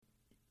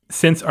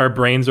since our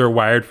brains are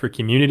wired for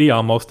community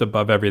almost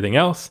above everything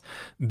else,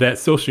 that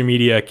social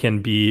media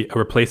can be a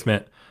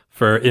replacement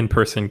for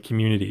in-person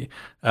community.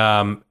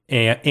 And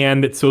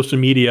that social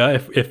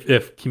media,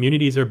 if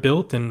communities are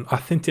built and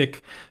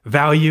authentic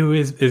value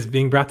is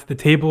being brought to the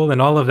table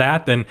and all of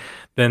that,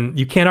 then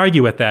you can't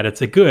argue with that.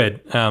 It's a good.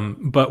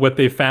 But what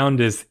they found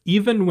is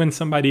even when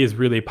somebody is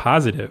really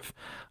positive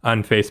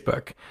on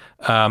Facebook,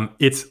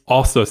 it's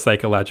also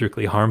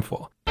psychologically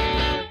harmful.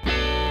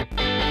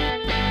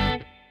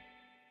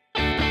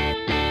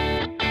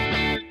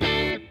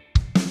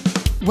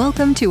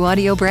 Welcome to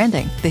Audio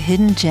Branding, the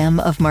hidden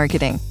gem of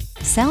marketing.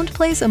 Sound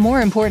plays a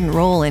more important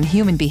role in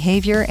human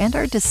behavior and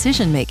our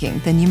decision-making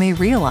than you may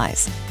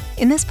realize.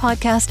 In this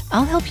podcast,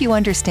 I'll help you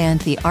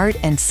understand the art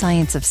and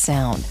science of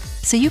sound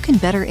so you can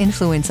better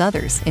influence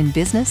others in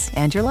business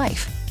and your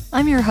life.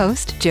 I'm your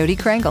host, Jody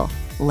Krangle.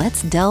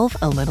 Let's delve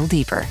a little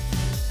deeper.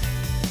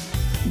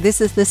 This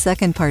is the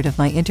second part of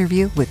my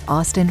interview with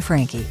Austin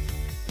Franke.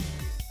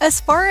 As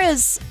far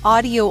as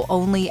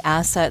audio-only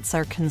assets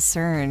are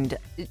concerned,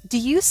 do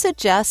you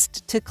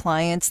suggest to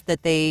clients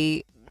that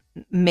they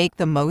make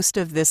the most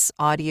of this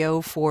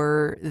audio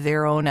for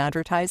their own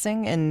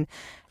advertising?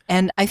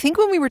 And I think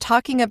when we were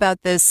talking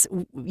about this,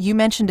 you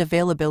mentioned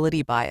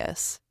availability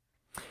bias.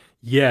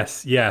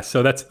 Yes, yeah.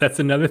 So that's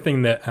another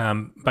thing that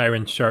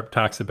Byron Sharp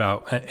talks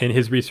about. In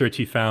his research,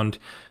 he found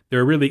there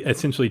are really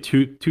essentially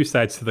two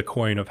sides to the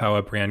coin of how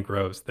a brand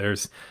grows.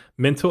 There's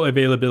mental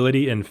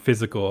availability and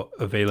physical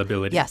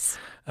availability. Yes.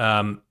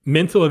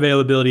 Mental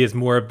availability is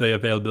more of the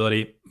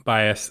availability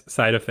bias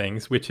side of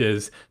things, which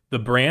is the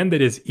brand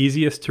that is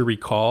easiest to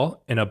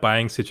recall in a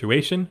buying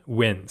situation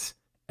wins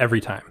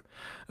every time.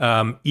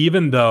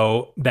 Even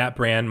though that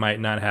brand might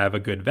not have a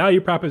good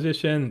value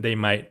proposition,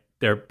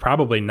 they're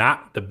probably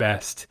not the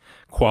best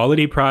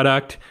quality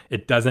product.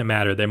 It doesn't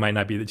matter. They might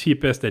not be the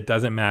cheapest. It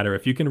doesn't matter.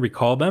 If you can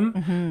recall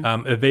them,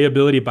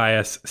 availability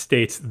bias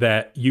states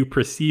that you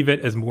perceive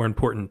it as more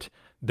important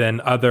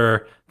than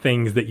other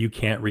things that you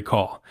can't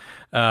recall.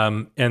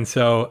 And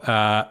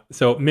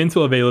so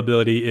mental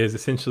availability is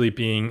essentially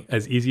being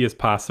as easy as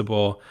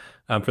possible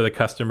for the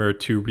customer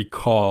to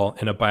recall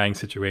in a buying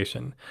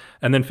situation.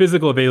 And then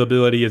physical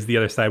availability is the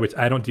other side, which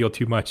I don't deal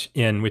too much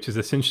in, which is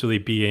essentially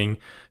being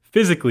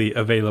physically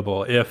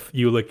available. If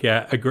you look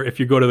at if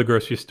you go to the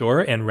grocery store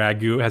and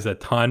Ragu has a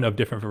ton of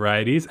different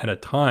varieties and a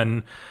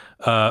ton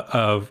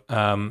of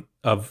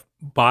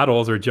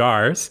bottles or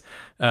jars,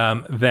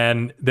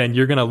 then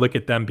you're going to look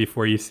at them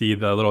before you see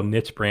the little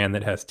niche brand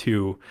that has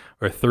 2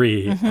 or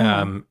 3,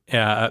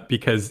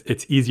 because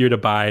it's easier to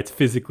buy. It's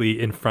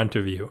physically in front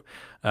of you.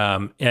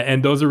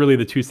 And those are really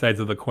the two sides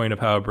of the coin of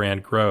how a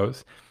brand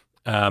grows.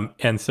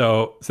 And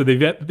so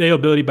the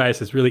availability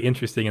bias is really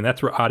interesting, and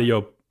that's where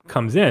audio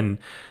comes in.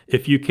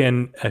 If you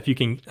can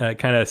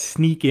kind of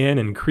sneak in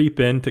and creep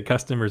into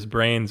customers'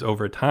 brains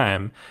over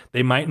time,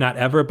 they might not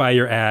ever buy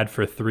your ad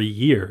for 3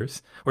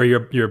 years or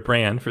your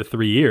brand for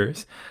 3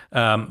 years.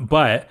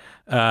 But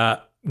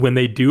when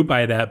they do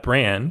buy that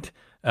brand,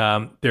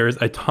 there's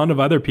a ton of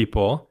other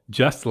people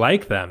just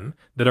like them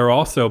that are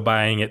also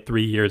buying it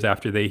 3 years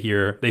after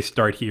they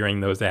start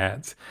hearing those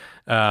ads.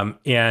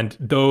 And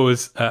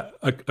those,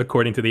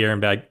 according to the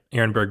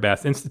Ehrenberg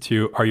Bass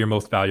Institute, are your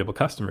most valuable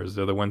customers.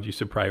 They're the ones you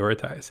should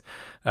prioritize.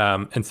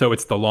 And so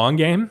it's the long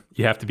game.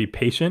 You have to be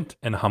patient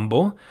and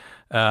humble.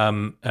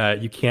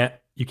 You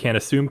can't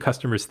assume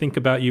customers think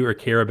about you or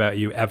care about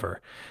you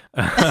ever.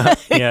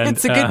 And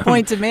it's a good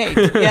point to make.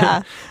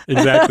 Yeah.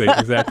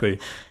 Exactly.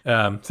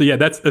 So yeah,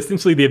 that's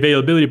essentially the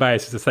availability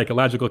bias is a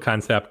psychological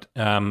concept,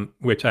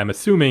 which I'm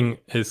assuming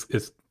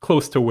is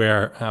close to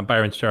where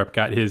Byron Sharp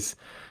got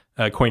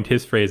coined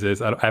his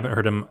phrases. I haven't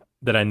heard him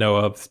that I know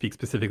of speak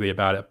specifically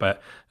about it,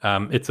 but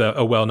it's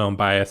a well-known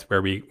bias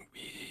where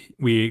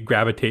we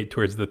gravitate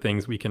towards the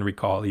things we can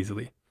recall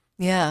easily.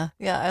 Yeah,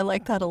 I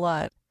like that a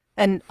lot.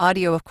 And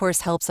audio, of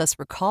course, helps us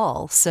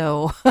recall.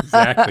 So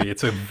exactly,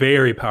 it's a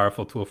very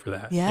powerful tool for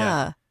that.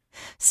 Yeah.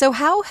 So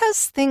how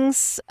has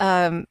things,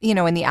 in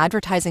the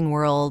advertising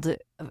world,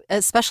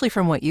 especially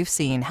from what you've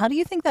seen, how do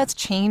you think that's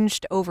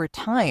changed over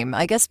time?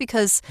 I guess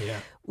because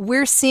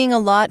we're seeing a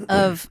lot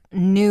of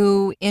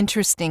new,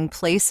 interesting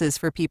places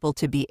for people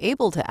to be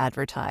able to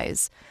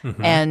advertise,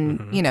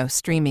 and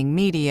streaming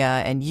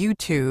media and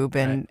YouTube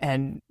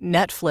and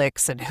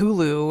Netflix and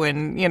Hulu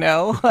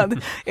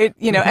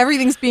and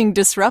everything's being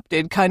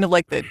disrupted, kind of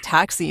like the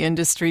taxi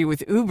industry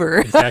with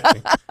Uber.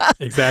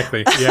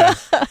 Exactly.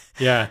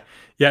 Yeah.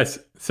 Yes.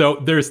 So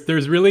there's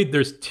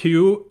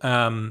two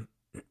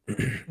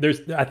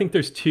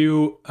there's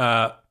two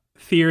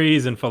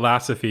theories and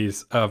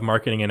philosophies of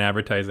marketing and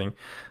advertising.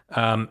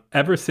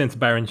 Ever since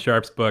Byron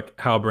Sharp's book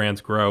How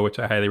Brands Grow, which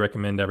I highly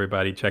recommend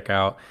everybody check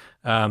out,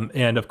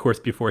 and of course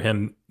before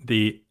him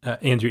the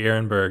Andrew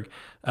Ehrenberg,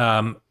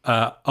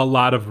 a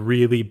lot of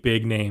really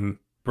big name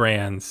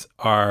brands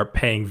are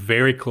paying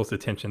very close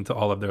attention to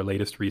all of their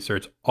latest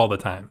research all the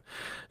time,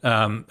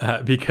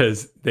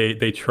 because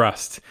they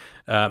trust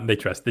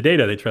the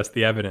data, they trust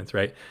the evidence,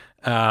 right?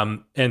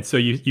 And so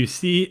you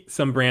see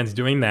some brands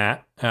doing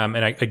that.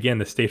 Again,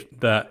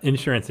 the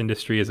insurance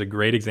industry is a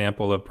great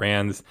example of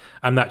brands.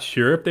 I'm not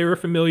sure if they were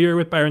familiar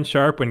with Byron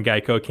Sharp when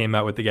Geico came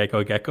out with the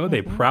Geico Gecko.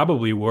 They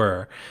probably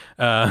were.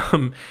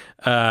 We're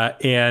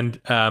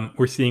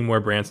seeing more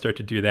brands start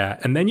to do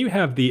that. And then you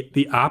have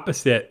the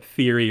opposite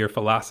theory or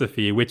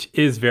philosophy, which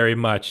is very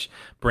much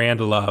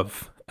brand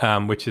love,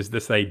 which is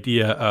this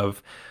idea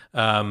of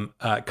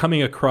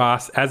coming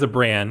across as a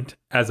brand,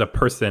 as a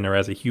person, or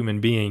as a human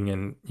being.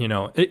 And,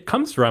 it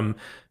comes from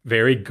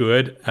very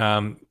good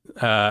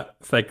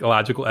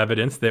psychological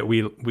evidence that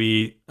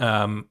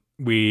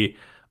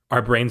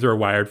our brains are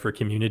wired for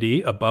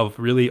community above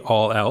really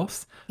all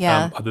else,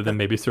 other than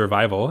maybe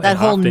survival. That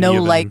whole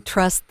like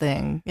trust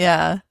thing.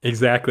 Yeah.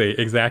 Exactly.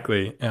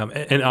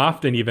 And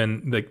often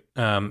even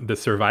the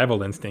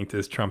survival instinct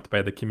is trumped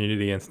by the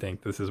community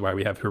instinct. This is why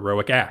we have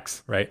heroic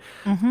acts, right?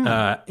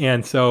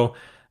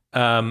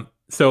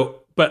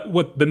 But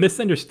what the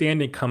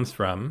misunderstanding comes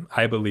from,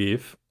 I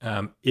believe,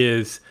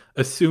 is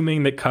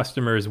assuming that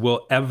customers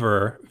will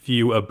ever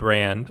view a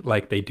brand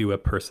like they do a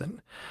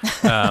person.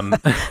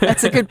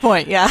 That's a good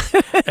point. Yeah.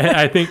 And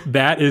I think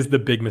that is the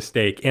big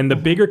mistake. And the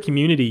bigger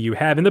community you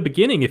have in the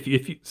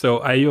beginning, so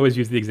I always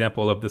use the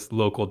example of this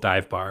local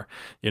dive bar.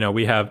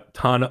 We have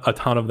a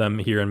ton of them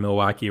here in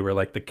Milwaukee. We're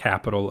like the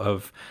capital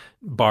of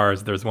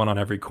bars. There's one on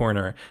every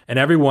corner, and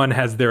everyone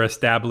has their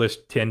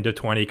established 10 to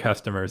 20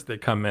 customers that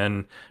come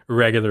in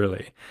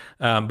regularly.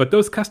 But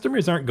those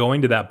customers aren't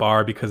going to that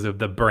bar because of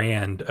the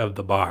brand of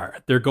the bar.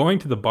 They're going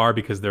to the bar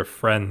because their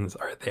friends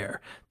are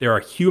there. There are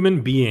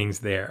human beings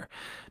there.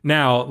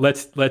 Now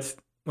let's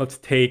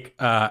take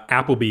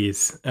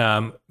Applebee's,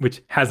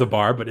 which has a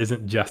bar but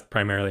isn't just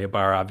primarily a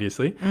bar,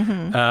 obviously.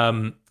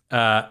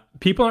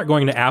 People aren't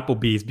going to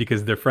Applebee's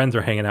because their friends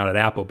are hanging out at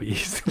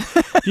Applebee's.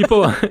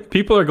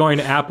 People are going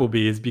to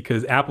Applebee's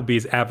because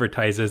Applebee's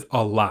advertises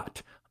a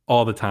lot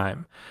all the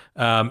time.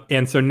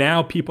 And so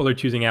now people are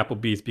choosing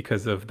Applebee's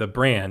because of the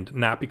brand,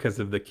 not because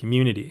of the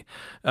community.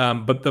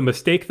 But the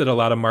mistake that a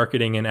lot of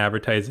marketing and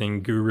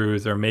advertising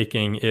gurus are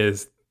making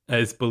is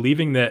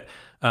believing that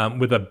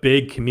with a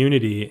big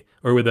community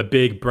or with a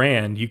big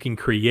brand, you can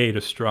create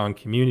a strong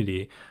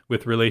community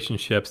with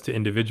relationships to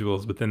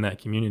individuals within that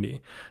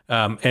community.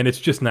 And it's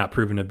just not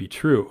proven to be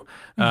true.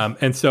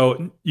 And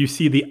so you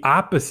see the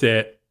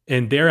opposite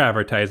in their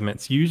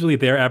advertisements. Usually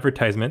their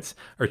advertisements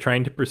are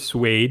trying to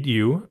persuade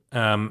you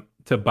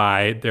to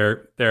buy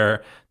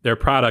their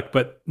product.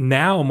 But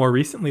now, more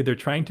recently, they're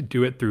trying to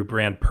do it through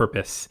brand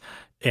purpose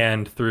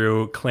and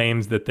through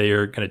claims that they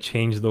are going to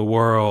change the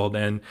world.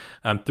 And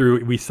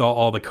we saw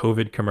all the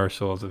COVID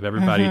commercials of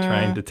everybody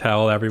trying to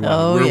tell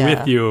everyone, we're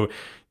with you,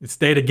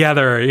 stay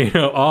together,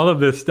 all of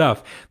this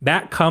stuff.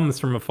 That comes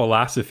from a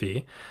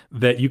philosophy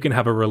that you can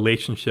have a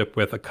relationship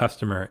with a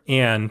customer.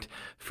 And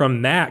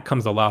from that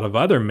comes a lot of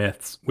other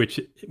myths, which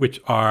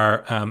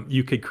are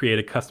you could create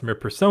a customer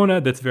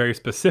persona that's very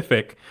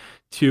specific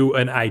to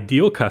an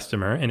ideal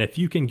customer. And if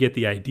you can get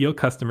the ideal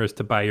customers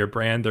to buy your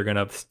brand, they're going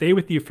to stay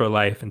with you for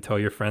life and tell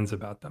your friends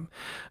about them.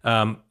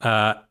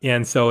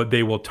 And so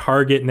they will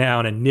target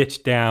now and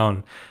niche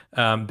down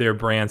their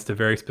brands to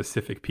very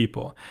specific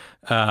people.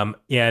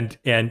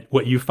 And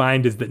what you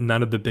find is that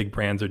none of the big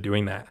brands are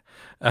doing that.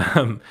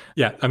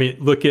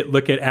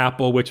 Look at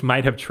Apple, which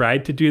might have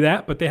tried to do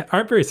that, but they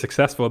aren't very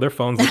successful. Their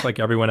phones look like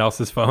everyone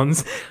else's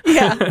phones.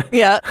 Yeah.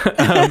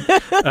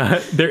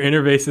 Their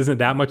interface isn't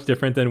that much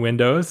different than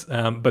Windows,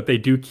 but they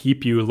do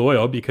keep you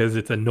loyal because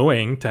it's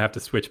annoying to have to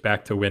switch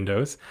back to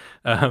Windows,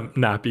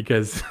 not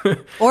because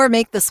or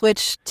make the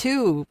switch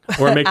to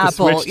Apple. The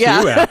switch to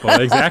Apple.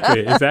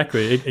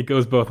 Exactly. It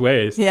goes both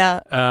ways.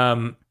 Yeah.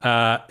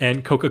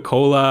 And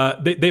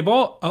Coca-Cola, they've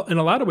all, in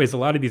a lot of ways, a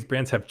lot of these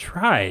brands have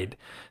tried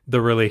the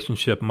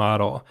relationship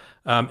model.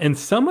 And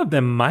some of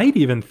them might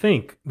even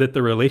think that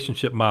the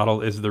relationship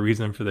model is the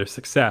reason for their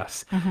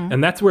success.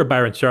 And that's where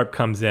Byron Sharp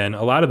comes in.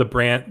 A lot of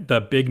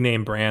the big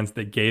name brands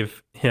that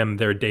gave him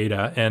their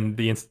data and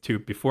the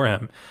Institute before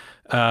him,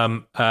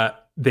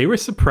 they were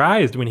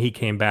surprised when he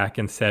came back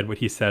and said what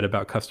he said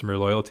about customer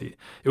loyalty.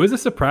 It was a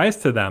surprise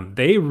to them.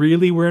 They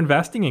really were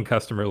investing in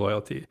customer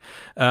loyalty.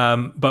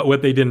 But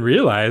what they didn't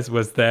realize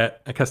was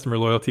that customer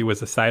loyalty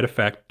was a side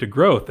effect to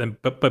growth.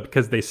 But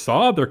because they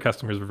saw their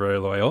customers were very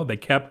loyal, they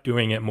kept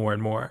doing it more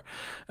and more.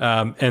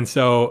 And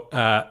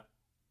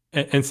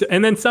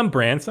then some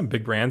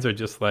big brands are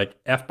just like,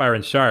 F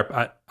Byron Sharp,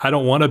 I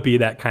don't want to be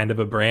that kind of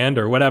a brand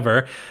or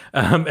whatever.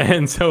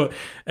 And so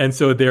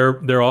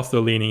they're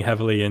also leaning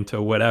heavily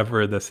into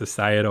whatever the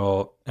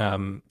societal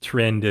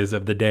trend is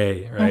of the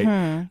day,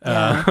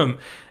 right?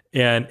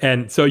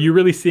 And so you're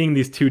really seeing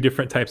these two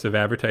different types of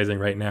advertising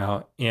right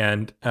now,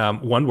 and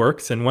one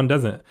works and one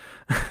doesn't.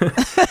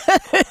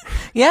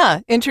 Yeah,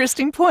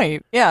 interesting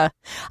point. Yeah.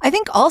 I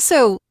think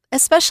also,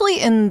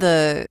 especially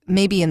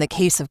maybe in the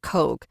case of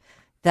Coke,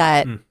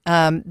 that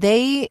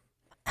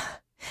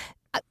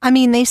I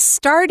mean, they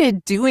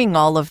started doing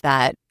all of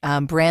that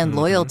brand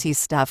loyalty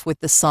stuff with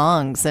the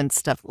songs and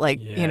stuff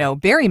like,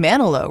 Barry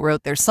Manilow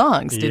wrote their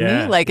songs,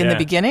 didn't he? Like in the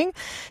beginning.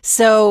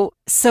 So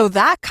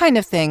that kind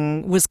of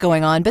thing was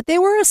going on, but they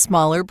were a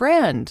smaller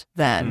brand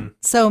then.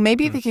 So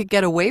maybe they could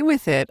get away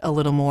with it a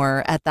little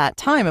more at that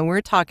time. And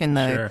we're talking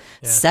the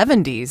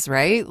 70s,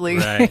 right?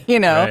 Like,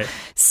 Right.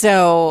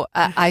 So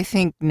I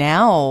think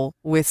now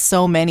with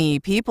so many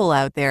people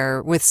out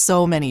there with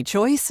so many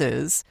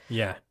choices.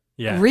 Yeah.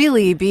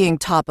 Really being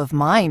top of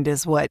mind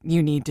is what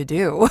you need to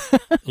do.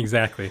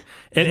 Exactly.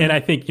 And I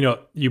think,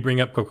 you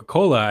bring up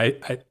Coca-Cola.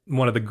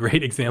 One of the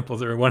great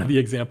examples, or one of the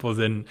examples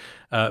in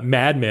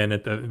Mad Men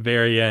at the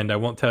very end, I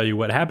won't tell you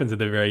what happens at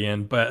the very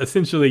end, but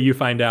essentially you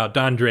find out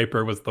Don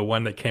Draper was the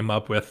one that came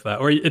up with,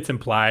 or it's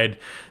implied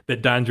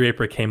that Don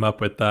Draper came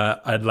up with,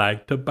 I'd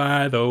like to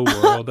buy the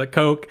world a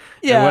Coke,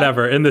 and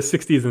whatever, in the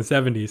 60s and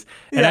 70s.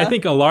 And I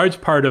think a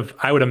large part of,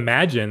 I would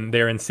imagine,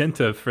 their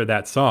incentive for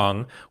that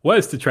song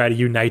was to try to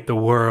unite the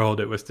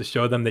world. It was to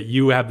show them that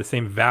you have the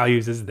same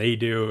values as they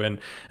do and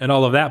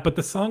all of that. But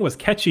the song was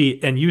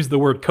catchy and used the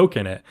word Coke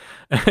in it.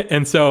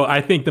 And so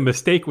I think the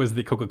mistake was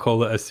that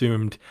Coca-Cola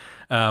assumed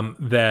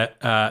that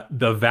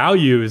the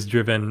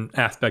values-driven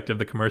aspect of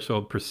the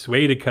commercial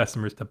persuaded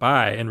customers to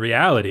buy. In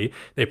reality,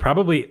 they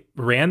probably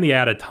ran the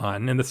ad a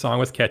ton, and the song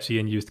was catchy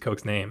and used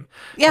Coke's name.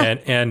 Yeah.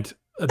 And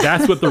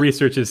that's what the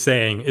research is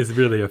saying is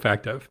really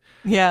effective.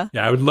 Yeah.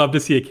 Yeah, I would love to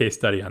see a case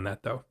study on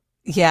that, though.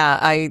 Yeah,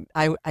 I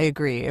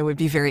agree. It would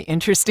be very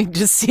interesting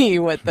to see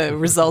what the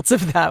results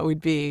of that would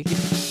be.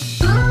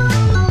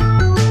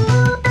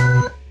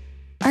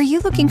 Are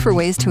you looking for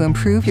ways to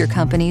improve your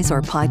company's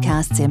or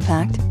podcast's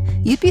impact?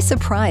 You'd be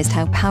surprised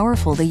how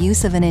powerful the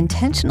use of an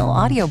intentional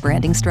audio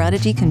branding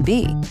strategy can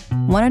be.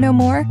 Want to know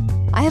more?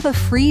 I have a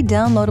free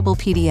downloadable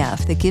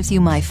PDF that gives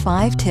you my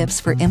 5 tips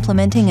for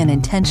implementing an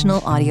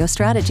intentional audio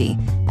strategy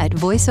at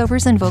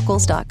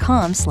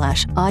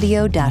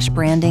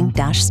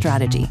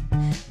voiceoversandvocals.com/audio-branding-strategy.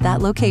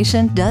 That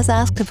location does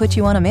ask to put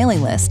you on a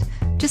mailing list,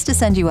 just to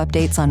send you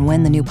updates on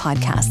when the new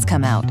podcasts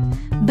come out.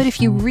 But if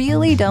you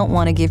really don't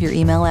want to give your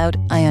email out,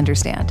 I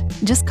understand.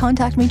 Just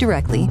contact me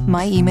directly.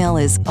 My email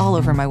is all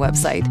over my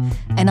website,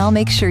 and I'll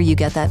make sure you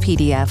get that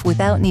PDF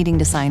without needing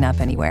to sign up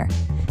anywhere.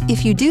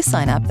 If you do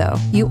sign up, though,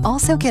 you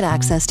also get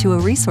access to a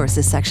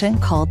resources section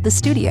called The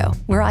Studio,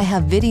 where I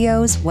have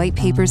videos, white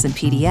papers, and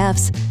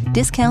PDFs,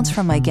 discounts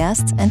from my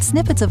guests, and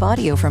snippets of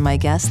audio from my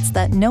guests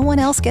that no one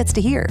else gets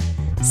to hear.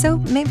 So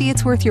maybe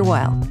it's worth your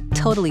while.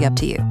 Totally up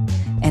to you.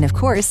 And of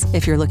course,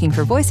 if you're looking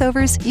for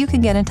voiceovers, you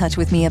can get in touch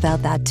with me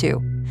about that too.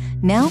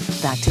 Now,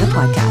 back to the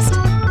podcast.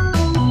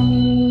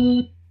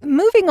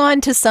 Moving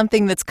on to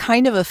something that's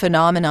kind of a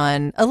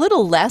phenomenon, a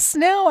little less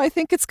now. I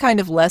think it's kind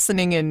of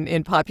lessening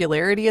in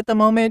popularity at the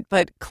moment,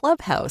 but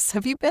Clubhouse.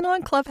 Have you been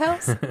on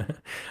Clubhouse?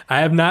 I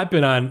have not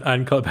been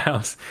on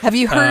Clubhouse. Have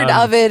you heard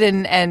of it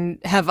and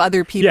have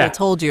other people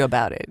told you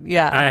about it?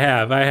 Yeah. I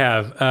have.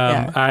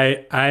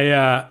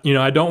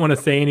 I don't want to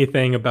say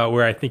anything about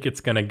where I think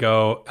it's going to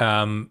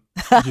go.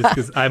 Just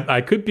because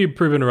I could be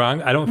proven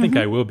wrong. I don't think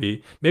I will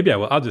be. Maybe I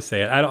will. I'll just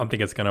say it. I don't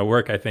think it's going to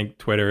work. I think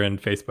Twitter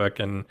and Facebook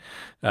and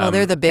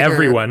they're the bigger,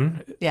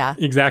 everyone. Yeah,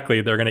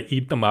 exactly. They're going to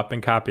eat them up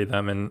and copy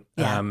them.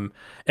 And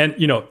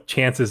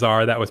chances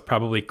are that was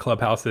probably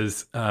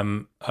Clubhouse's.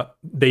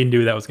 They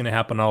knew that was going to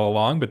happen all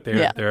along, but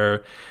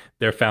their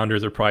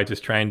founders are probably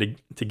just trying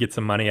to get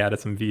some money out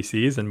of some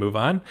VCs and move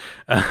on.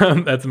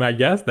 That's my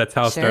guess. That's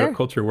how startup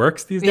culture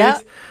works these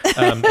days.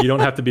 You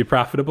don't have to be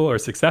profitable or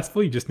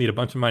successful. You just need a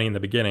bunch of money in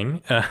the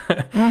beginning.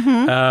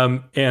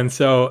 And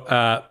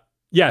so,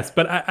 yes,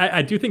 but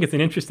I do think it's an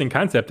interesting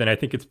concept, and I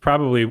think it's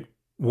probably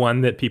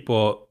one that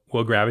people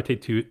will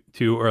gravitate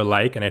to or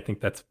like. And I think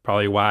that's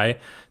probably why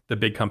the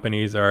big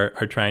companies are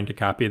trying to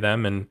copy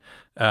them. And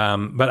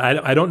but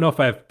I don't know if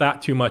I've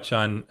thought too much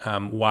on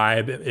why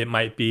it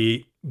might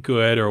be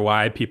good or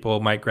why people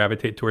might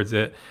gravitate towards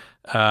it.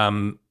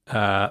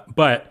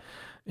 But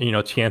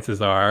chances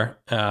are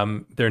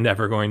they're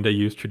never going to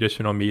use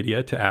traditional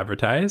media to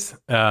advertise.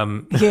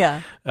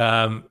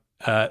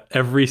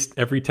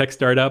 Every tech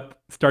startup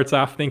starts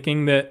off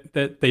thinking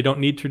that they don't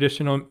need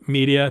traditional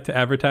media to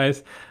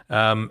advertise,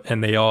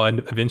 and they all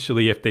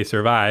eventually, if they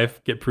survive,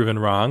 get proven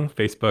wrong.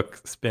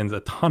 Facebook spends a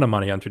ton of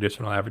money on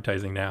traditional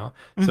advertising now.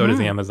 So does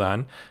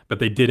Amazon, but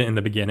they did it in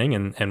the beginning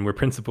and were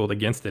principled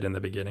against it in the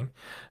beginning.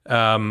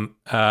 So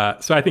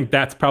I think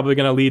that's probably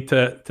going to lead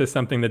to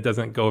something that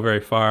doesn't go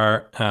very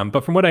far.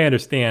 But from what I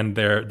understand,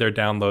 their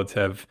downloads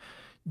have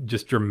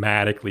just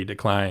dramatically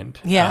declined.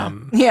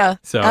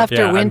 So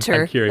after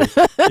winter. I'm curious.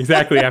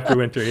 Exactly, after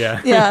winter.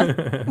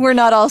 We're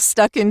not all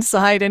stuck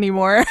inside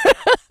anymore.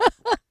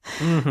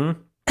 But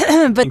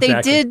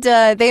exactly.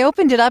 They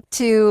opened it up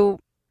to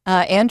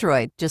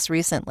Android just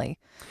recently.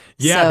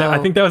 I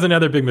think that was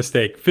another big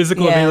mistake.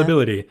 Physical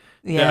availability.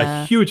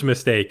 A huge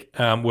mistake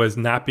was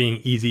not being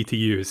easy to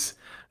use.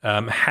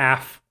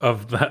 Half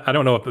of I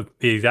don't know what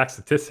the exact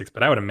statistics,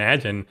 but I would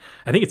imagine,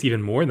 I think it's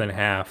even more than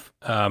half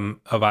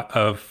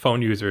of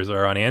phone users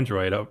are on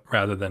Android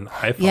rather than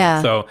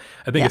iPhone. So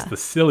I think it's the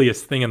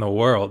silliest thing in the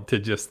world to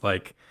just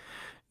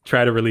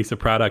try to release a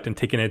product and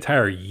take an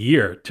entire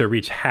year to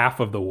reach half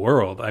of the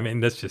world. I mean,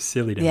 that's just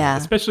silly to me.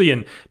 Especially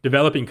in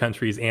developing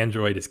countries,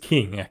 Android is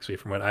king, actually,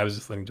 from what I was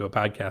just listening to a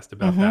podcast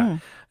about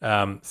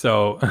that.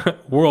 So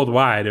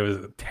worldwide, it was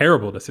a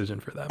terrible decision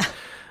for them.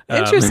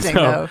 Interesting,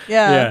 though.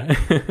 Yeah.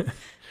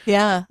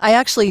 Yeah. I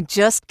actually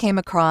just came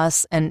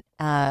across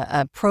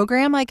a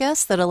program, I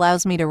guess, that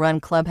allows me to run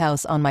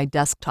Clubhouse on my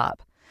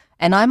desktop.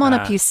 And I'm on a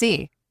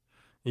PC.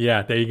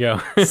 Yeah, there you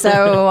go.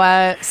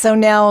 So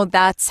now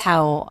that's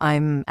how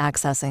I'm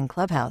accessing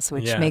Clubhouse,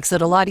 which makes it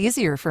a lot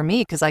easier for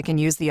me because I can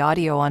use the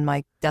audio on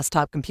my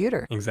desktop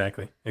computer.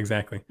 Exactly.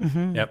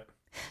 Yep.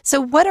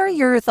 So what are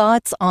your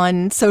thoughts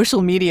on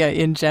social media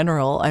in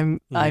general?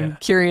 I'm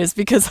curious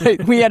because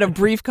we had a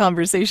brief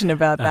conversation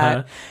about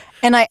that.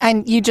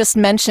 And you just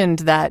mentioned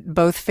that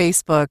both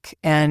Facebook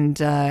and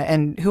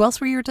who else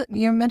were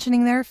you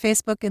mentioning there?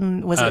 Facebook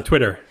and was it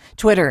Twitter?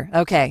 Twitter.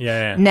 Okay.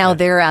 Yeah. Now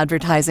they're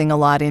advertising a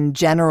lot in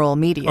general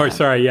media. Or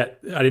sorry, I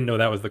didn't know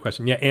that was the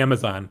question. Yeah,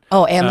 Amazon.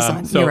 Oh,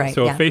 Amazon. You're right.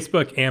 So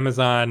Facebook,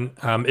 Amazon.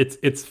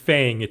 It's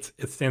FAANG.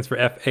 It stands for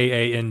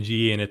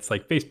FAANG, and it's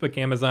like Facebook,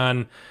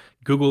 Amazon,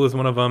 Google is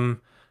one of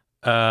them.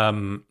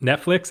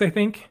 Netflix, I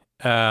think.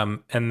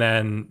 And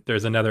then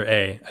there's another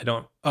A.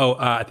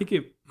 I think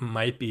it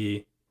might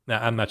be. No,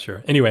 I'm not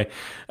sure. Anyway,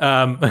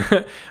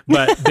 but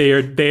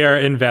they are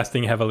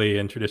investing heavily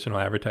in traditional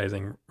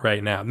advertising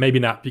right now. Maybe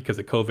not because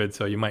of COVID,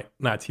 so you might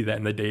not see that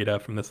in the data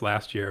from this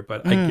last year.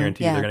 But I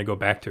guarantee you they're going to go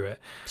back to it.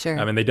 Sure.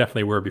 And they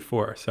definitely were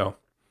before. So,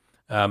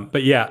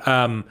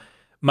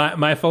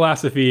 my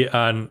philosophy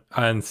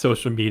on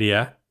social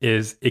media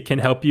is it can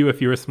help you if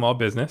you're a small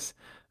business.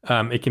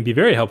 It can be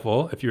very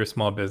helpful if you're a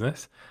small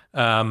business.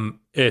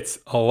 It's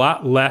a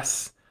lot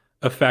less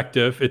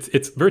effective.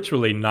 It's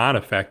virtually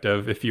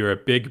non-effective if you're a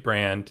big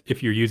brand,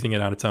 if you're using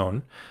it on its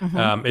own.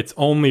 It's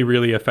only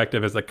really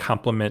effective as a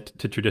complement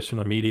to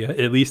traditional media,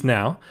 at least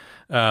now.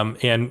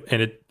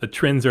 The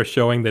trends are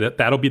showing that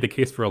that'll be the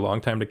case for a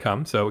long time to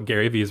come. So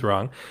Gary Vee is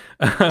wrong,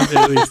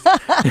 at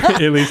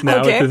least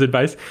now with his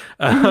advice.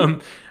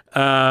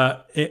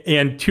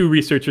 And two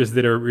researchers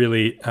that are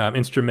really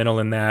instrumental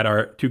in that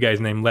are two guys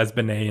named Les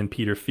Binet and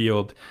Peter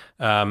Field.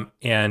 They are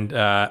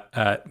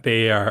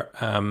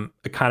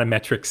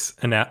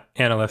econometrics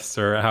analysts,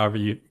 or however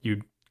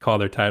you call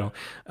their title.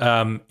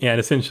 And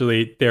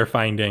essentially, they're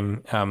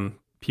finding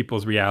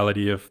people's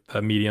reality of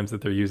the mediums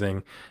that they're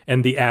using.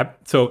 And the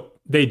app, so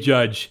they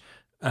judge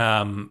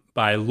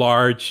by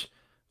large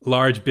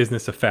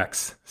business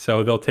effects.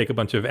 So they'll take a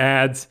bunch of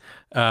ads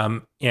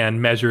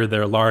and measure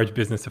their large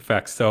business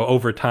effects. So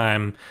over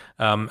time,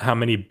 how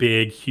many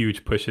big,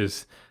 huge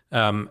pushes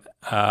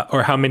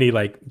or how many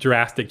like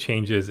drastic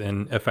changes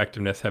in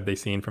effectiveness have they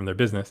seen from their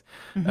business?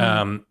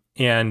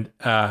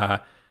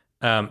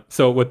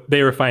 So what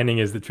they were finding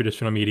is that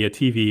traditional media,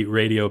 TV,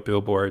 radio,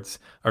 billboards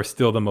are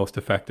still the most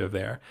effective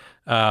there.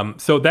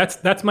 So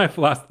that's my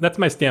philosophy. That's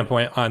my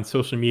standpoint on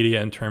social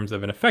media in terms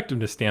of an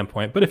effectiveness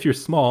standpoint. But if you're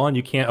small and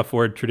you can't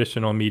afford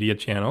traditional media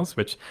channels,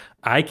 which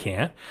I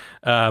can't,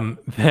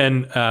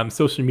 then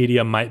social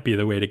media might be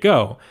the way to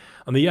go.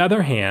 On the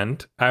other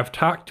hand, I've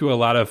talked to a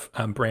lot of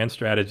brand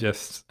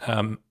strategists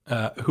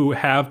who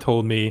have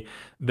told me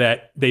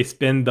that they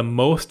spend the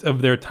most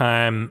of their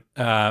time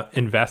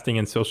investing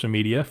in social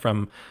media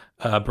from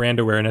a brand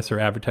awareness or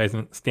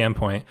advertisement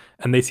standpoint,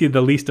 and they see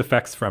the least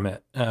effects from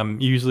it.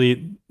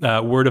 Usually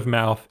word of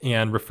mouth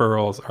and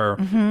referrals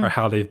are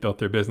how they've built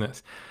their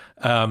business.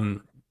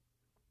 And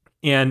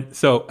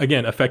so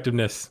again,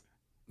 effectiveness,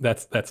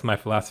 that's my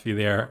philosophy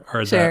there,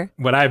 or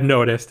what I've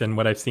noticed and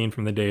what I've seen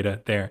from the data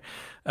there.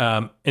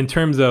 In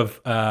terms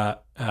of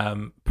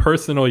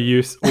personal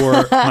use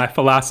or my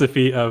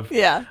philosophy of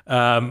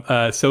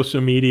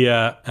social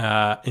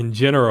media in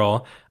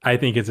general, I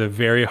think it's a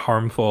very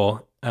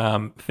harmful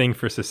thing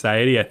for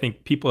society. I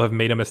think people have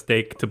made a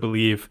mistake to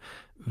believe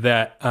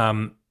that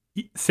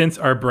since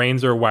our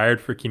brains are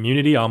wired for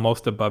community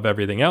almost above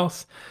everything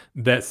else,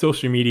 that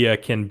social media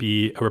can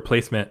be a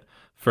replacement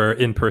for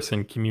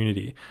in-person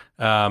community.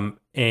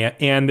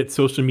 And that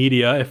social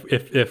media,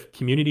 if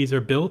communities are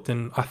built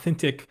and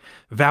authentic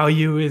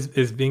value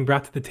is being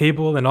brought to the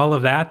table and all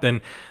of that,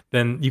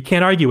 then you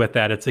can't argue with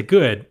that. It's a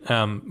good.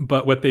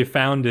 But what they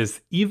found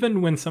is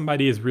even when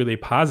somebody is really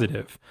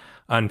positive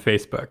on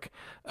Facebook,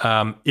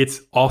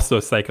 it's also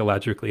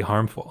psychologically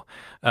harmful.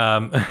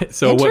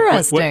 So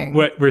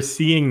what we're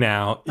seeing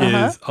now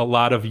is a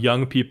lot of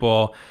young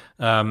people,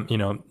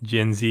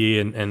 Gen Z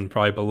and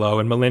probably below,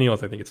 and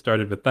millennials. I think it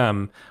started with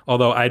them.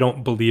 Although I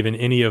don't believe in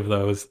any of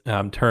those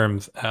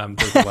terms.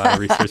 There's a lot of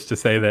research to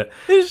say that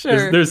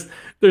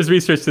there's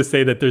research to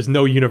say that there's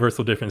no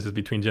universal differences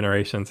between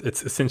generations.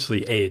 It's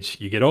essentially age.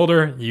 You get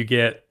older, you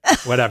get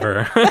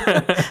whatever.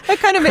 That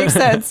kind of makes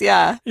sense.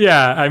 Yeah.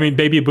 Yeah. I mean,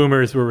 baby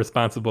boomers were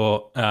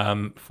responsible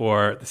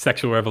for the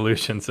sexual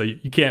revolution. So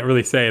you can't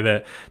really say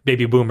that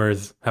baby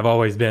boomers have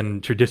always been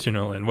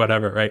traditional and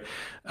whatever, right?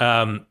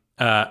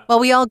 Well,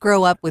 we all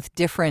grow up with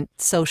different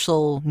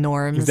social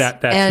norms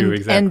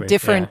and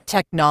different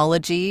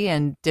technology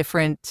and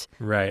different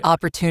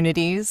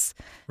opportunities.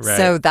 Right.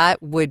 So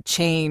that would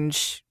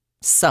change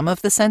some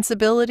of the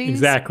sensibilities.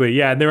 Exactly.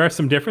 Yeah. And there are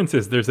some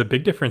differences. There's a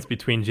big difference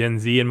between Gen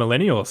Z and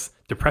millennials.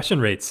 Depression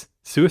rates,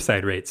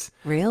 suicide rates,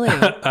 Really?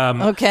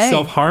 Okay.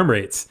 self-harm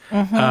rates.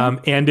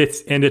 And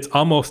it's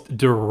almost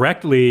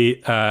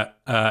directly,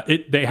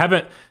 they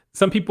haven't,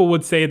 some people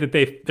would say that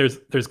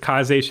there's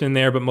causation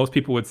there, but most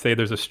people would say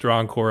there's a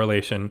strong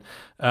correlation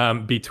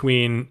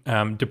between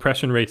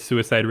depression rates,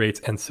 suicide rates,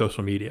 and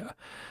social media.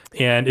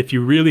 And if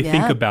you really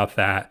think about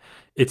that,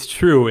 it's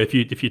true. If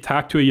you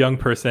talk to a young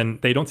person,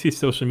 they don't see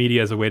social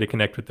media as a way to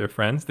connect with their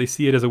friends. They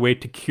see it as a way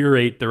to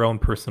curate their own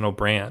personal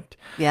brand.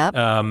 Yep.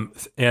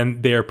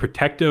 And they're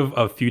protective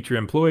of future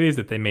employees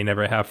that they may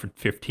never have for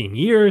 15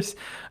 years.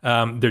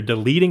 They're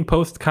deleting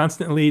posts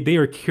constantly. They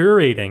are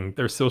curating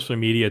their social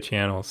media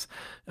channels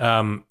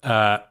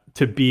to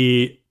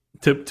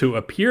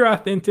appear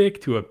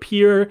authentic, to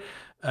appear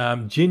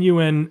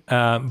genuine,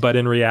 but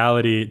in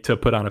reality to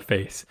put on a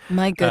face.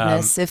 My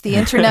goodness, if the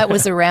internet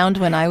was around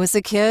when I was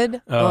a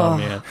kid,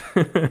 man.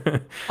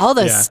 all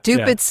the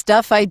stupid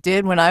stuff I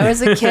did when I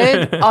was a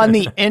kid on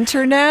the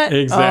internet.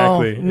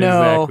 Exactly. Oh,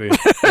 no.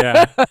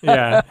 Exactly.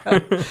 Yeah.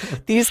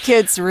 These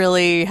kids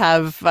really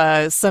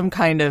have some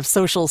kind of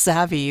social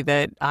savvy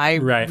that I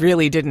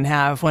really didn't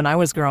have when I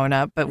was growing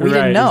up, but we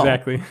didn't know.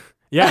 Exactly.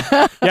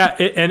 Yeah.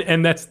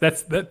 And that's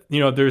that,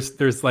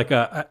 there's like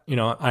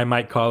I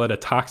might call it a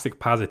toxic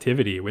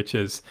positivity, which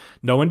is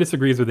no one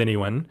disagrees with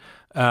anyone.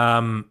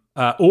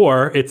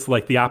 Or it's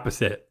like the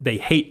opposite. They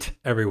hate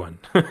everyone.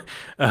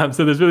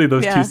 So there's really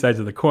those two sides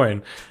of the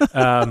coin.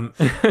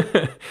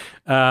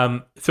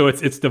 So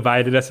it's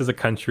divided us as a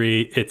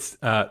country. It's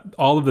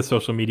all of the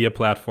social media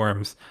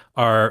platforms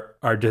are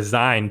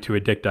designed to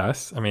addict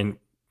us. I mean,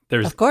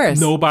 there's of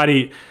course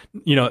nobody,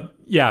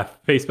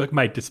 Facebook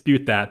might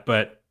dispute that,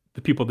 but the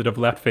people that have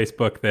left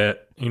Facebook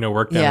that,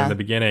 worked on in the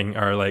beginning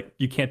are like,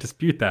 you can't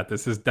dispute that.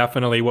 This is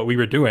definitely what we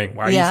were doing.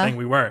 Why are you saying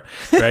we weren't?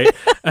 Right.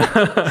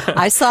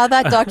 I saw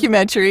that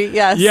documentary.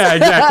 Yes. Yeah,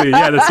 exactly.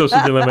 Yeah. The social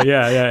dilemma.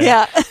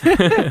 Yeah.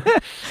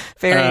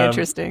 Very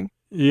interesting.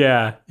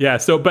 Yeah.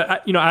 So,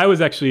 but I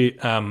was actually,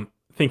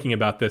 thinking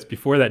about this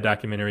before that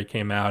documentary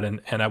came out,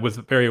 and I was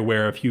very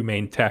aware of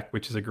Humane Tech,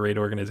 which is a great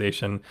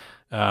organization.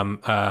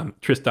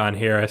 Tristan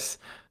Harris,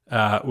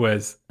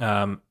 was,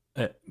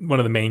 one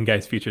of the main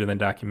guys featured in the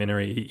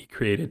documentary. He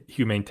created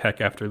Humane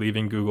Tech after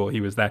leaving Google. He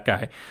was that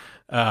guy.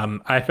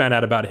 I found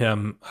out about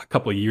him a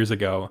couple of years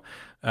ago,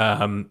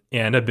 and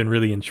I've been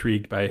really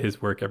intrigued by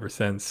his work ever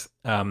since.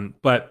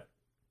 But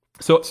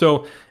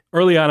so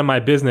early on in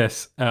my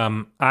business,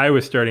 I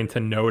was starting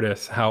to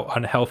notice how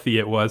unhealthy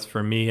it was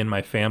for me and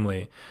my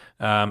family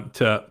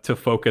to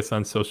focus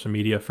on social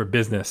media for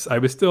business. I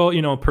was still,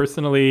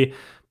 personally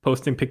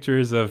posting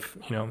pictures of,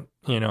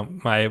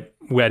 my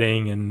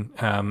wedding and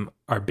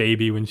our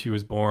baby when she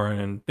was born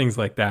and things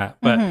like that.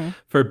 But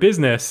for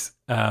business,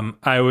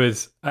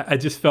 it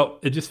just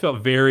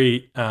felt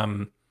very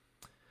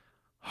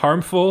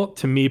harmful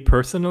to me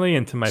personally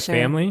and to my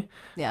family.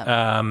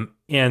 Yeah.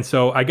 And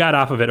so I got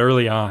off of it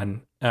early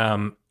on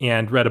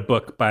and read a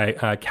book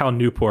by Cal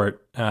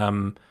Newport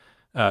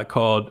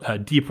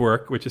called Deep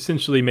Work, which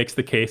essentially makes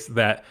the case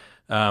that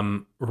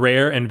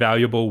rare and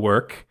valuable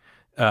work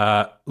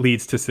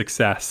leads to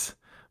success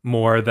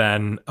more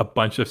than a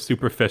bunch of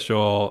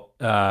superficial,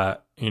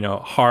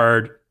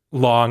 hard,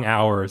 long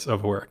hours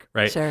of work,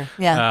 right? Sure.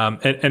 Yeah.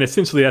 And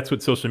essentially that's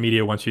what social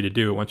media wants you to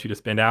do. It wants you to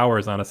spend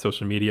hours on a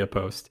social media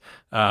post,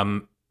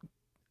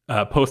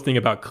 posting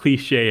about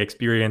cliche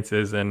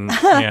experiences and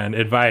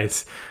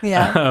advice.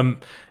 Yeah.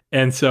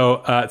 And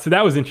so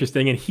that was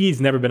interesting. And he's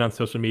never been on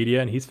social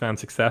media, and he's found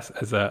success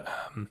as a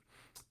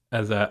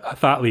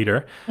thought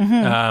leader.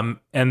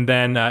 And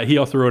then he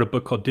also wrote a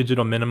book called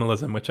Digital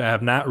Minimalism, which I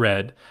have not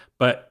read,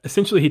 but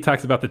essentially he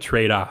talks about the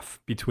trade-off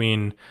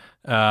between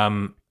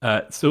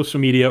social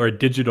media or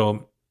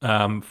digital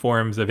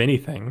forms of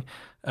anything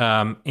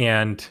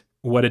and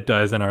what it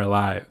does in our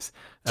lives.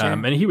 Sure.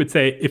 And he would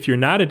say, if you're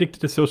not addicted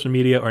to social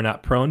media or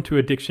not prone to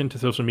addiction to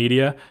social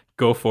media,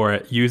 go for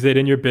it. Use it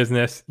in your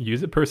business,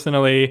 use it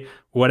personally,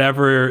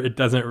 whatever. It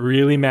doesn't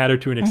really matter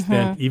to an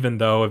extent, even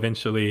though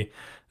eventually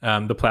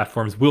the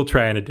platforms will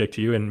try and addict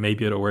you, and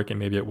maybe it'll work and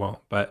maybe it won't.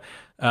 But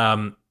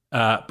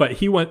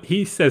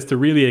he says to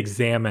really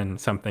examine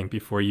something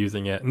before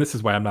using it. And this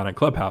is why I'm not on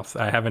Clubhouse.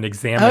 I haven't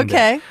examined it.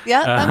 Okay.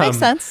 Yeah, that makes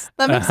sense.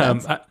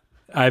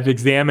 I've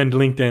examined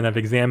LinkedIn, I've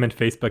examined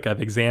Facebook,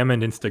 I've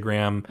examined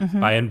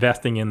Instagram by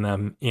investing in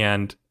them,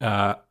 and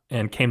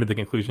came to the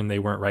conclusion they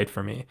weren't right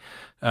for me.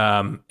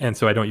 And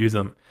so I don't use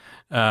them.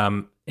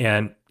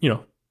 And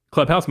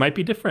Clubhouse might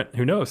be different.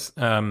 Who knows?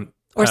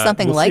 Or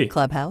something we'll like see.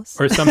 Clubhouse.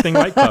 Or something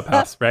like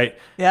Clubhouse, right?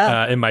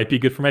 Yeah. It might be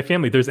good for my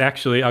family. There's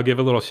actually, I'll give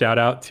a little shout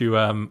out to,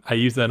 I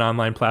use an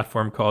online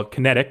platform called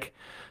Kinetic,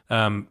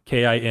 Kinetic.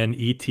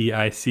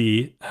 I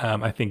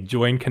think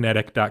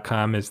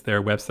joinkinetic.com is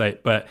their website,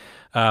 but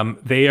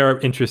they are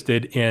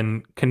interested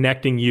in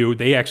connecting you.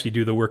 They actually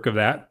do the work of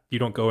that. You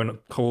don't go and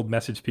cold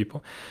message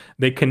people.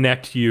 They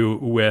connect you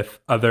with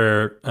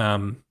other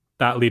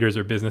thought leaders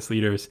or business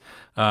leaders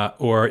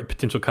or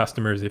potential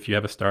customers if you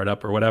have a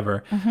startup or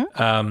whatever.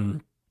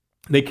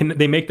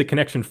 they make the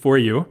connection for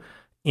you,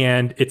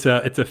 and it's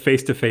a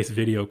face-to-face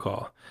video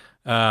call.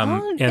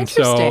 And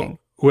interesting. So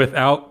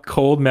without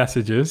cold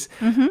messages,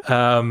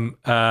 and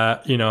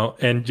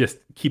just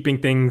keeping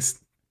things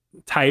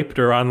typed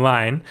or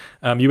online,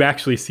 you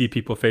actually see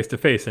people face to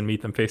face and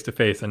meet them face to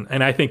face.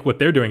 And I think what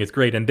they're doing is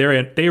great. And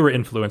they were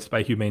influenced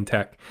by Humane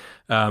Tech,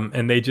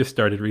 and they just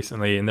started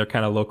recently, and they're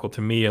kind of local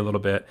to me a little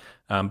bit,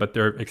 but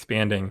they're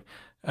expanding.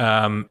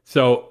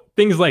 So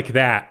things like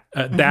that,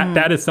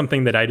 that is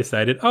something that I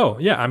decided, oh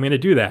yeah, I'm going to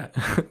do that.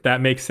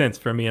 That makes sense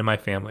for me and my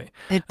family.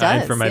 It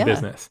does, and for my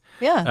business.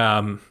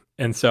 Yeah.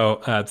 And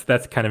so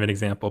that's kind of an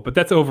example, but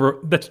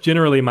that's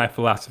generally my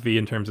philosophy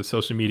in terms of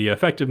social media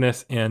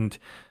effectiveness, and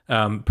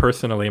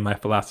personally my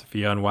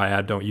philosophy on why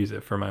I don't use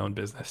it for my own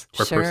business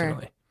or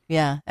personally.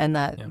 Yeah, and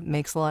that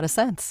makes a lot of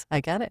sense. I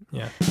get it.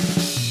 Yeah.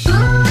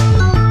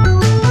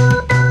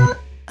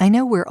 I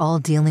know we're all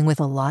dealing with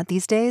a lot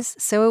these days,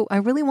 so I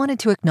really wanted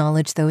to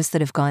acknowledge those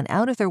that have gone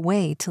out of their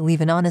way to leave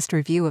an honest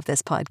review of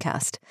this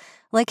podcast.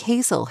 Like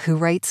Hazel, who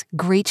writes,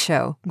 "Great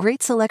show,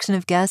 great selection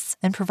of guests,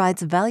 and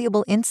provides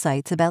valuable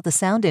insights about the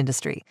sound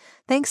industry.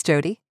 Thanks,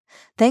 Jody."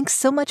 Thanks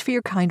so much for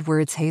your kind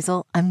words,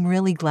 Hazel. I'm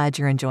really glad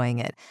you're enjoying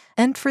it.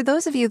 And for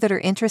those of you that are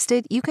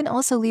interested, you can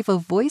also leave a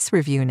voice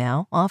review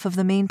now off of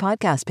the main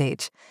podcast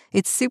page.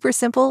 It's super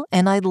simple,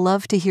 and I'd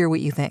love to hear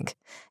what you think.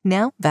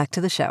 Now, back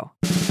to the show.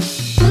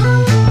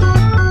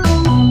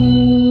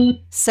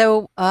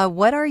 So,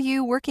 what are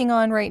you working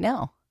on right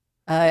now?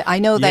 I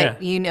know that,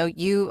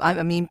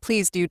 I mean,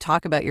 please do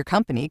talk about your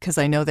company, because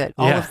I know that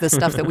all of the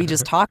stuff that we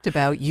just talked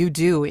about, you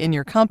do in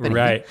your company.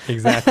 Right.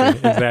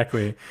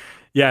 Exactly.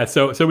 Yeah.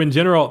 So in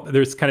general,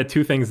 there's kind of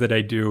two things that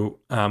I do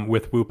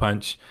with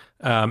WooPunch.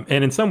 And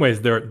in some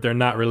ways they're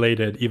not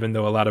related, even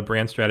though a lot of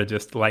brand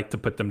strategists like to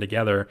put them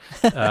together.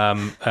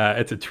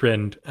 It's a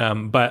trend.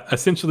 But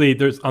essentially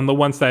there's, on the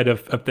one side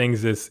of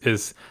things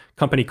is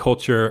company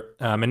culture,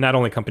 and not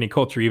only company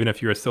culture, even if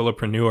you're a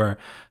solopreneur,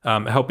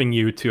 helping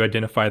you to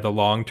identify the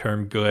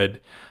long-term good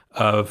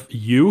of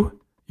you,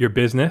 your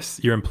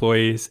business, your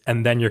employees,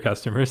 and then your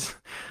customers,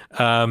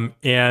 and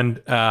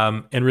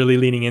really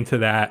leaning into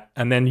that,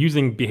 and then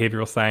using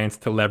behavioral science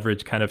to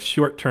leverage kind of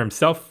short-term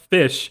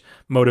selfish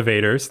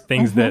motivators,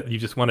 things that you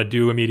just want to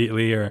do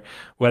immediately or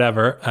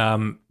whatever,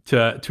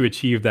 to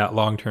achieve that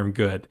long-term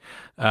good.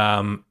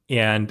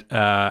 And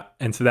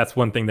so that's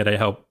one thing that I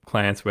help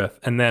clients with.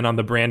 And then on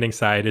the branding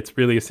side, it's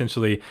really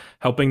essentially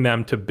helping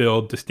them to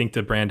build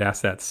distinctive brand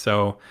assets.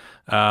 So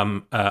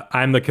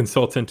I'm the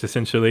consultant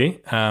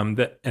essentially,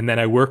 and then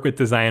I work with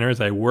designers,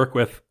 I work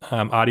with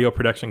audio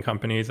production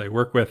companies, I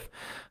work with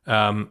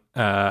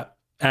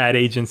ad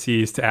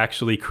agencies to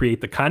actually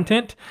create the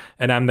content,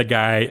 and I'm the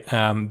guy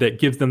that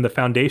gives them the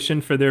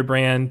foundation for their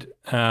brand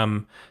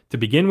to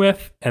begin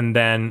with, and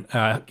then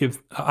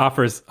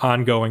offers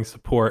ongoing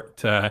support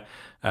to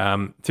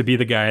be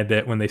the guy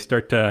that when they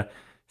start to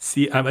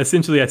see,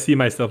 essentially I see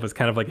myself as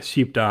kind of like a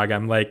sheepdog.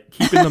 I'm like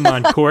keeping them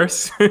on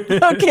course.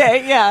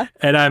 Okay, yeah.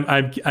 And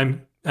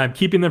I'm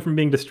keeping them from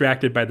being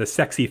distracted by the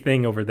sexy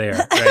thing over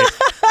there, right?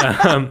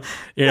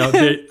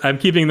 I'm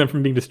keeping them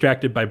from being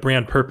distracted by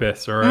brand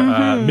purpose or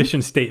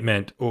mission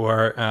statement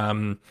or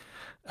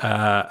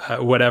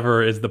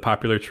whatever is the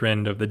popular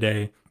trend of the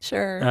day.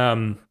 Sure.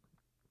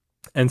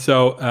 And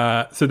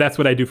so that's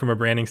what I do from a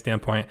branding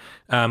standpoint.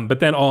 But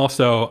then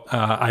also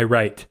I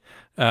write,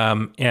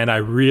 and I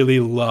really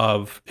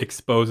love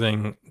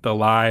exposing the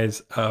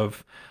lies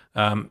of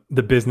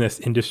the business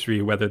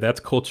industry, whether that's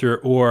culture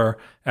or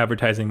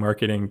advertising,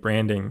 marketing,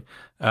 branding,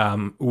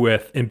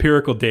 with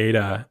empirical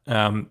data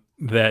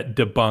that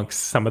debunks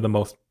some of the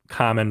most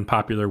common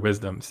popular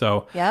wisdom.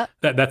 So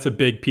that's a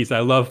big piece.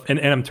 I love, and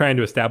I'm trying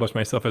to establish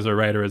myself as a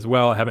writer as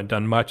well. I haven't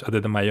done much other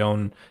than my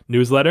own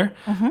newsletter,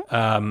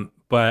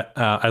 but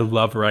I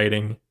love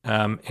writing,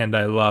 and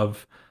I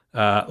love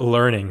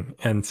learning.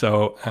 And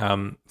so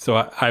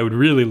I would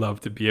really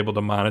love to be able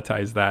to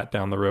monetize that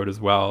down the road as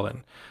well.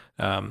 And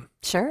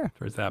sure.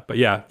 Towards that. But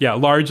yeah,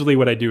 largely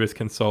what I do is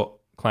consult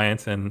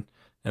clients and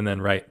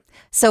then write.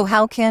 So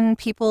how can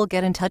people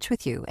get in touch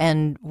with you?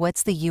 And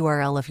what's the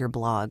URL of your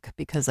blog?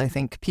 Because I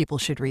think people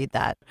should read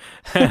that.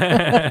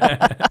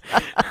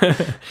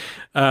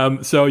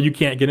 So you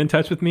can't get in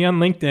touch with me on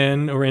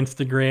LinkedIn or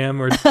Instagram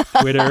or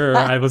Twitter, or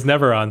I was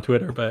never on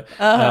Twitter, but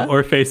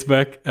or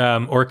Facebook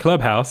or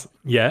Clubhouse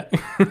yet.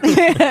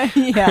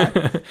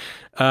 Yeah.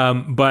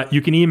 But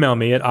you can email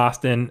me at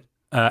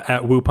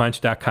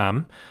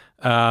austin@woopunch.com.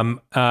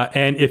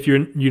 And if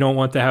you don't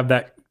want to have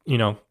that,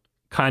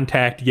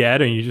 contact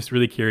yet, and you're just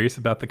really curious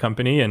about the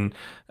company and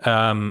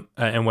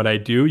what I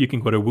do, you can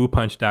go to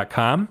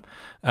woopunch.com.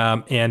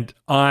 And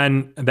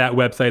on that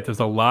website, there's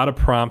a lot of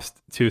prompts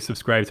to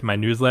subscribe to my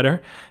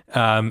newsletter.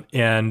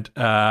 And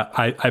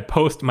I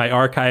post my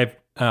archive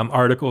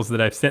articles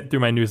that I've sent through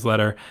my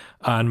newsletter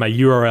on my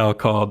URL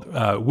called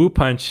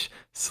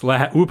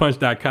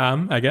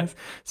woopunch.com, I guess,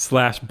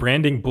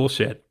 /branding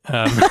bullshit.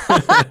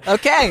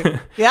 Okay.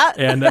 Yeah.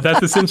 And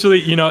that's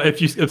essentially,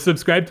 if you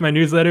subscribe to my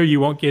newsletter, you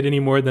won't get any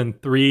more than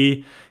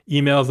 3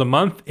 emails a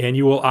month, and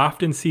you will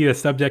often see the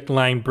subject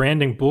line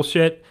branding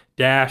bullshit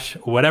dash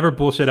whatever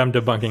bullshit I'm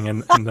debunking in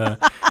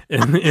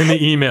the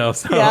email.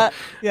 So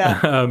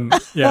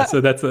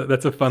so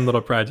that's a fun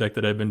little project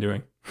that I've been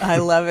doing. I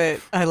love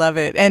it.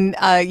 And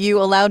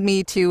you allowed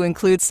me to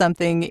include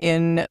something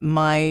in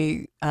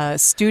my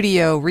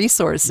studio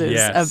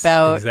resources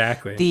about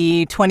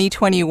the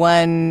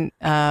 2021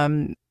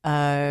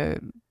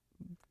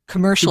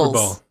 commercials. Super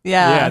Bowl.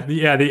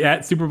 The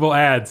Super Bowl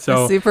ads.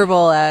 So Super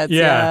Bowl ads.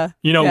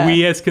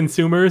 We as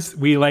consumers,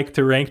 we like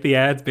to rank the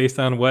ads based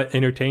on what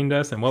entertained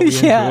us and what we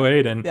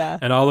enjoyed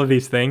and all of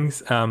these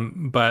things.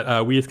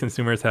 But we as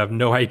consumers have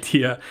no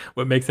idea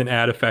what makes an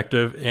ad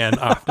effective, and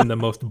often the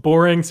most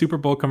boring Super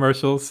Bowl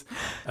commercials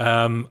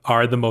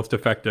are the most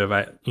effective.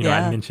 I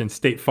mentioned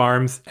State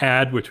Farm's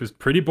ad, which was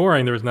pretty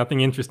boring. There was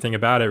nothing interesting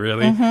about it,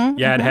 really.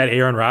 It had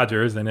Aaron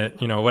Rodgers in it,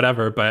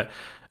 whatever, but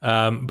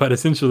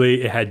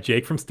essentially it had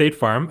Jake from State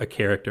Farm, a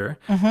character.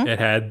 It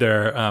had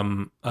their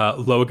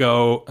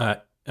logo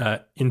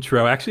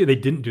intro. Actually, they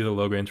didn't do the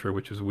logo intro,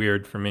 which was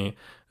weird for me.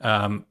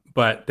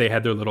 But they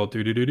had their little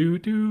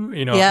do,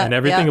 and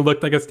everything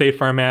looked like a State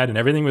Farm ad, and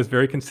everything was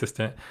very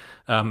consistent.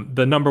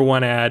 The number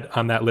one ad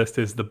on that list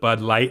is the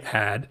Bud Light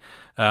ad.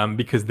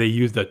 Because they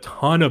used a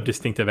ton of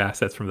distinctive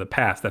assets from the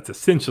past. That's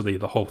essentially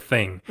the whole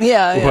thing.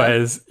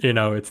 It's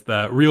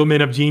the Real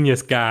Men of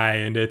Genius guy,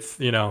 and it's,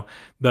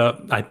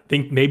 I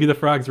think maybe the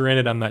frogs were in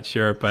it. I'm not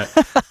sure, but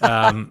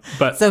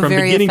so from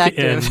beginning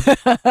effective.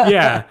 to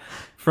end,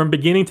 from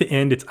beginning to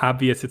end, it's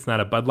obvious it's not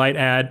a Bud Light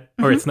ad,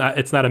 or it's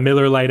not a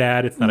Miller Lite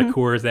ad. It's not a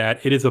Coors ad.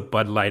 It is a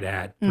Bud Light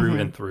ad through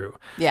and through.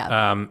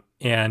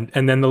 And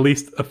then the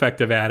least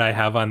effective ad I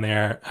have on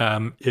there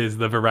is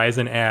the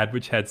Verizon ad,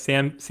 which had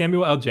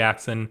Samuel L.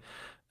 Jackson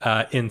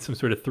in some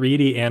sort of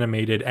 3D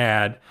animated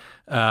ad.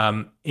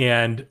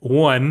 And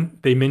one,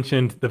 they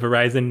mentioned the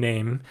Verizon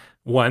name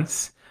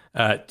once.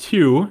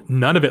 Two,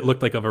 none of it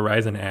looked like a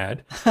Verizon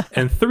ad.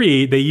 And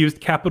three, they used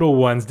Capital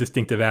One's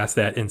distinctive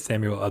asset in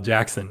Samuel L.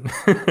 Jackson.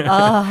 Really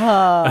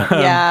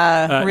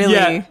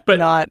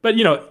not. But,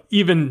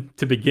 even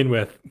to begin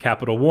with,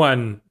 Capital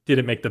One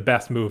didn't make the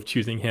best move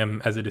choosing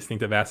him as a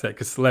distinctive asset,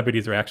 because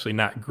celebrities are actually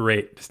not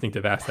great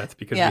distinctive assets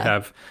because we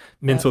have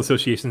mental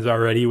associations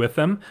already with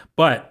them.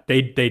 But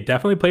they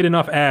definitely played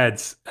enough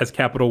ads as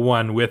Capital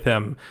One with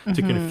him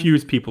to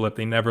confuse people if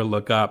they never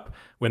look up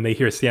when they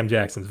hear Sam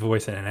Jackson's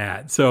voice in an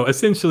ad. So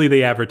essentially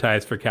they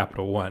advertised for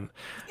Capital One.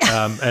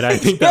 And I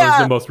think that was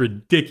the most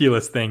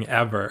ridiculous thing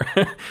ever.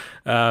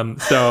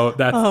 So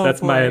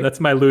that's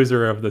my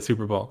loser of the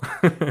Super Bowl.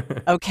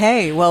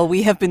 Okay, well,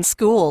 we have been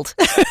schooled.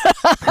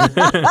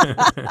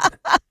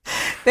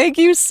 Thank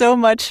you so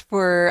much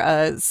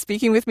for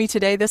speaking with me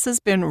today. This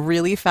has been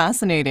really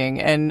fascinating,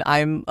 and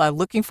I'm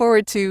looking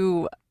forward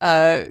to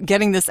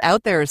getting this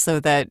out there so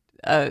that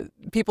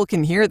people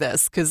can hear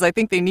this, because I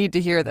think they need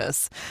to hear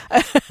this.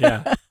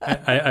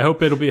 I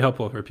hope it'll be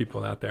helpful for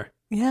people out there.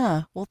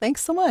 Yeah, well,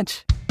 thanks so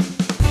much.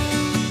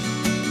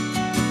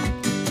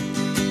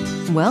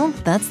 Well,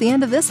 that's the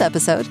end of this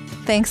episode.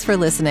 Thanks for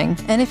listening.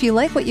 And if you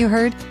like what you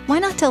heard, why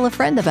not tell a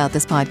friend about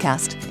this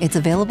podcast? It's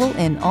available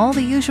in all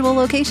the usual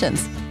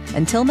locations.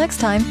 Until next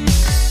time.